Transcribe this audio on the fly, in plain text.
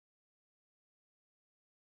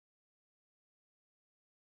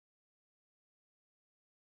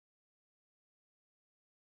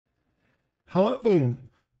Hello,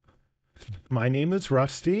 my name is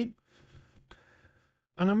Rusty,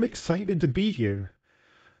 and I'm excited to be here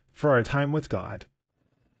for our time with God.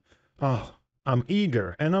 Oh, I'm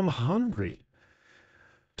eager and I'm hungry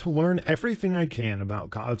to learn everything I can about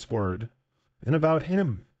God's Word and about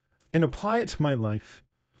Him and apply it to my life.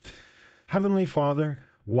 Heavenly Father,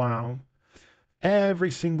 wow.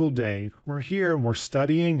 Every single day we're here and we're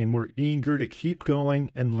studying and we're eager to keep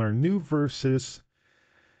going and learn new verses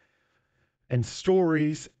and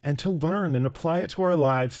stories and to learn and apply it to our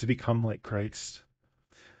lives to become like Christ.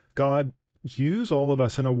 God, use all of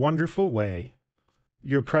us in a wonderful way.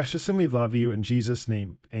 You're precious and we love you in Jesus'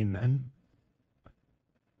 name. Amen.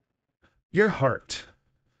 Your heart.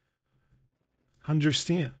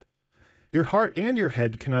 Understand. Your heart and your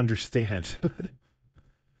head can understand.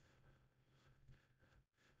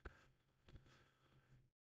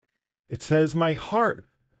 It says, my heart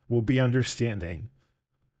will be understanding.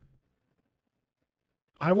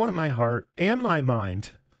 I want my heart and my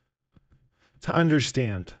mind to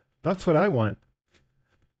understand. That's what I want.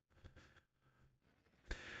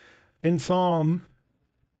 In Psalm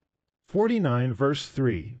 49, verse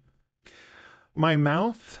 3, my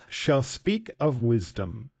mouth shall speak of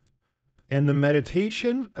wisdom, and the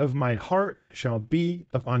meditation of my heart shall be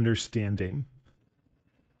of understanding.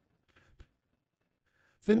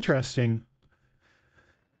 It's interesting.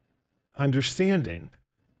 Understanding.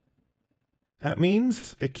 That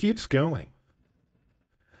means it keeps going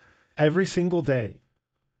every single day.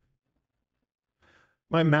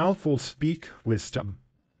 My mouth will speak wisdom.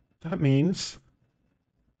 That means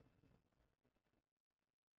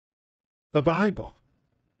the Bible.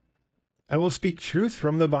 I will speak truth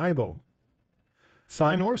from the Bible,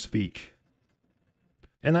 sign or speak.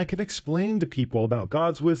 And I can explain to people about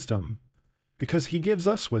God's wisdom because He gives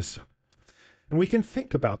us wisdom. And we can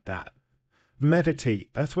think about that.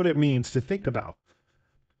 Meditate. That's what it means to think about.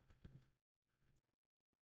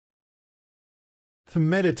 To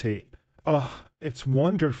meditate. Oh, it's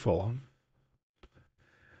wonderful.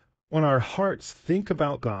 When our hearts think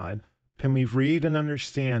about God and we read and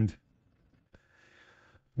understand,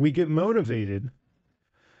 we get motivated.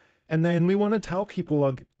 And then we want to tell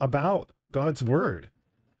people about God's Word.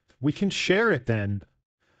 We can share it then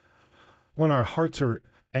when our hearts are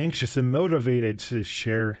anxious and motivated to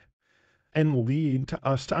share and lead to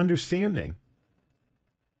us to understanding.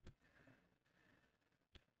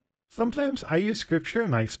 Sometimes I use scripture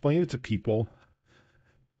and I explain it to people,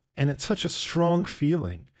 and it's such a strong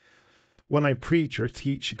feeling when I preach or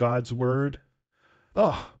teach God's Word.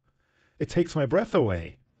 Oh, it takes my breath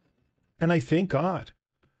away. And I thank God.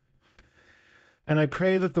 And I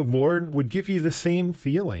pray that the Lord would give you the same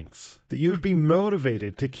feelings, that you would be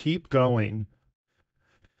motivated to keep going,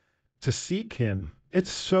 to seek Him. It's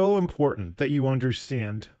so important that you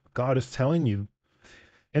understand God is telling you.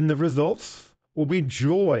 And the results will be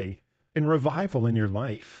joy and revival in your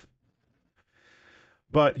life.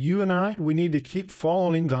 But you and I, we need to keep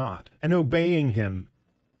following God and obeying Him.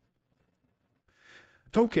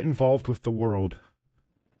 Don't get involved with the world.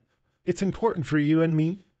 It's important for you and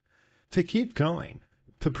me to keep going,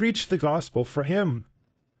 to preach the gospel for Him.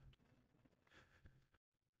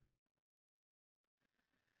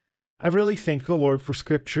 I really thank the Lord for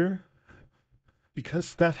Scripture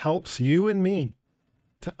because that helps you and me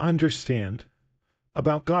to understand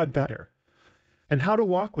about God better and how to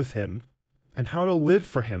walk with Him and how to live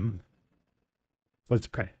for Him. Let's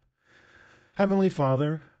pray. Heavenly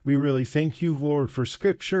Father, we really thank you, Lord, for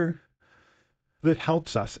Scripture that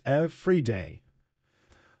helps us every day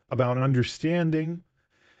about understanding,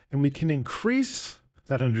 and we can increase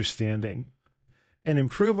that understanding and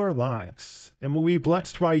improve our lives, and we'll be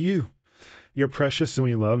blessed by you. You're precious and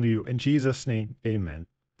we love you. In Jesus' name, amen.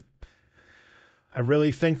 I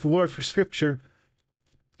really thank the Lord for Scripture.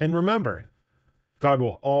 And remember, God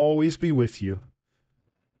will always be with you,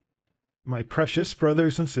 my precious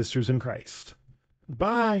brothers and sisters in Christ.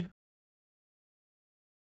 Bye.